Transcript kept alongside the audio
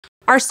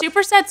Are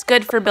supersets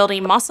good for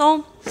building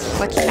muscle?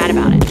 Let's chat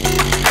about it.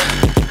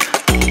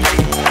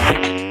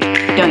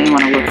 Don't you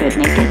want to look good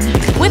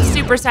naked? With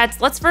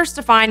supersets, let's first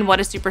define what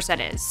a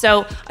superset is.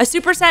 So a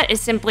superset is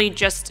simply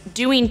just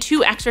doing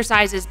 2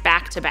 exercises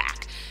back to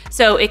back.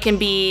 So it can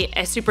be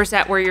a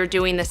superset where you're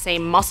doing the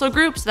same muscle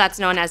group, so that's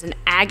known as an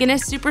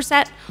agonist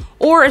superset,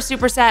 or a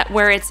superset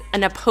where it's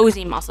an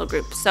opposing muscle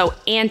group, so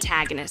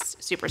antagonist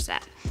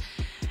superset.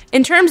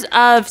 In terms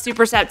of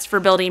supersets for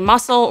building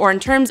muscle, or in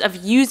terms of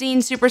using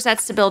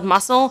supersets to build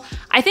muscle,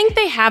 I think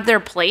they have their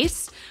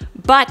place,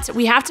 but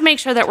we have to make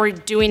sure that we're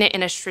doing it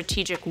in a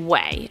strategic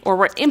way, or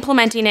we're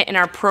implementing it in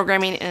our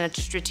programming in a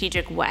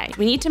strategic way.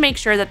 We need to make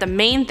sure that the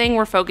main thing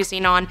we're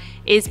focusing on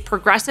is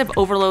progressive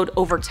overload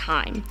over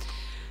time.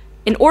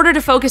 In order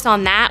to focus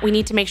on that, we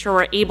need to make sure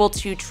we're able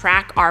to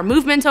track our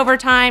movements over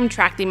time,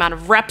 track the amount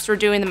of reps we're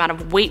doing, the amount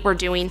of weight we're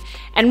doing,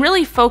 and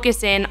really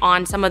focus in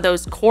on some of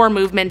those core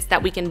movements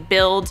that we can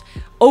build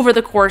over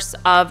the course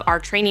of our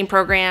training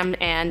program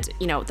and,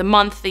 the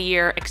month, the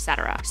year,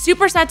 etc.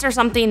 Supersets are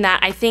something that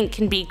I think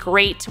can be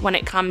great when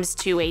it comes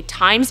to a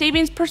time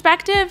savings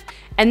perspective,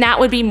 and that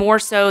would be more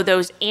so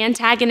those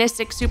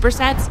antagonistic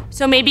supersets.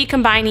 So maybe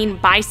combining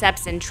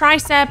biceps and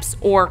triceps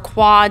or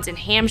quads and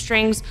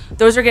hamstrings.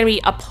 Those are going to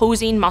be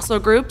opposing muscle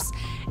groups,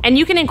 and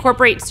you can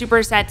incorporate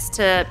supersets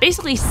to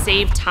basically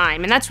save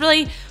time, and that's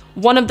really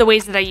one of the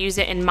ways that I use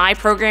it in my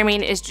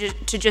programming is to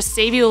just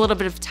save you a little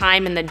bit of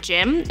time in the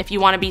gym if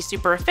you want to be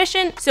super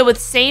efficient. So with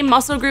same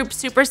muscle group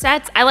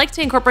supersets, I like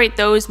to incorporate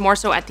those more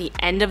so at the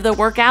end of the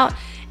workout.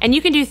 And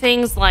you can do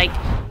things like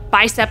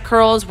bicep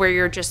curls where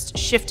you're just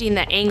shifting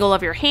the angle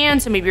of your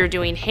hand. So maybe you're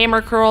doing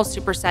hammer curls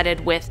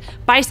supersetted with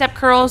bicep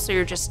curls. So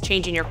you're just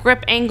changing your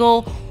grip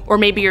angle, or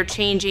maybe you're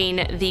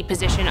changing the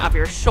position of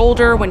your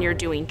shoulder when you're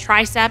doing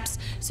triceps.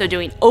 So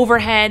doing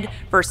overhead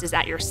versus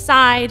at your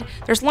side.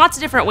 There's lots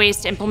of different ways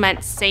to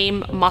implement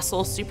same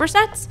muscle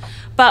supersets,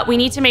 but we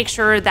need to make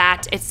sure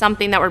that it's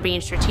something that we're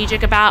being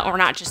strategic about, and we're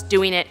not just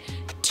doing it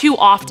too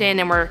often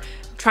and we're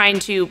trying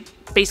to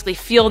basically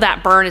feel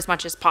that burn as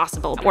much as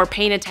possible. We're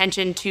paying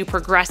attention to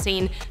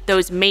progressing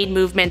those made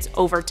movements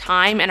over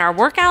time in our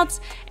workouts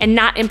and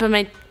not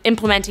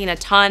implementing a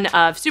ton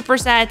of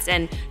supersets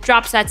and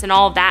drop sets and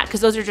all of that,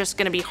 because those are just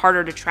gonna be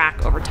harder to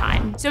track over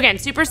time. So again,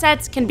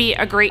 supersets can be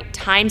a great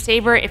time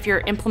saver if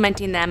you're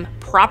implementing them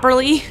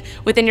properly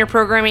within your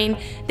programming.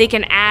 They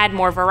can add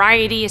more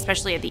variety,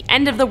 especially at the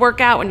end of the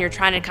workout when you're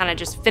trying to kind of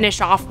just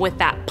finish off with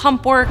that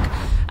pump work.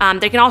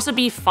 They can also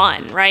be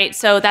fun, right?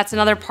 So that's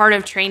another part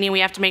of training. We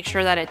have to make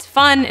sure that it's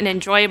fun and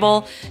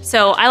enjoyable.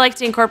 So I like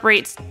to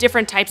incorporate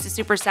different types of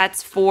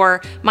supersets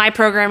for my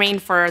programming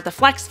for the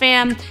Flex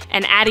Fam,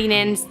 and adding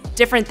in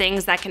different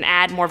things that can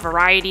add more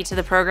variety to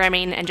the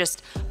programming and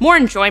just more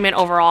enjoyment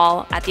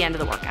overall at the end of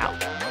the workout.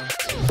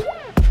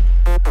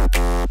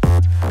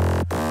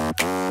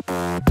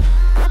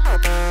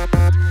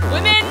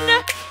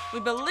 Women, we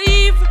believe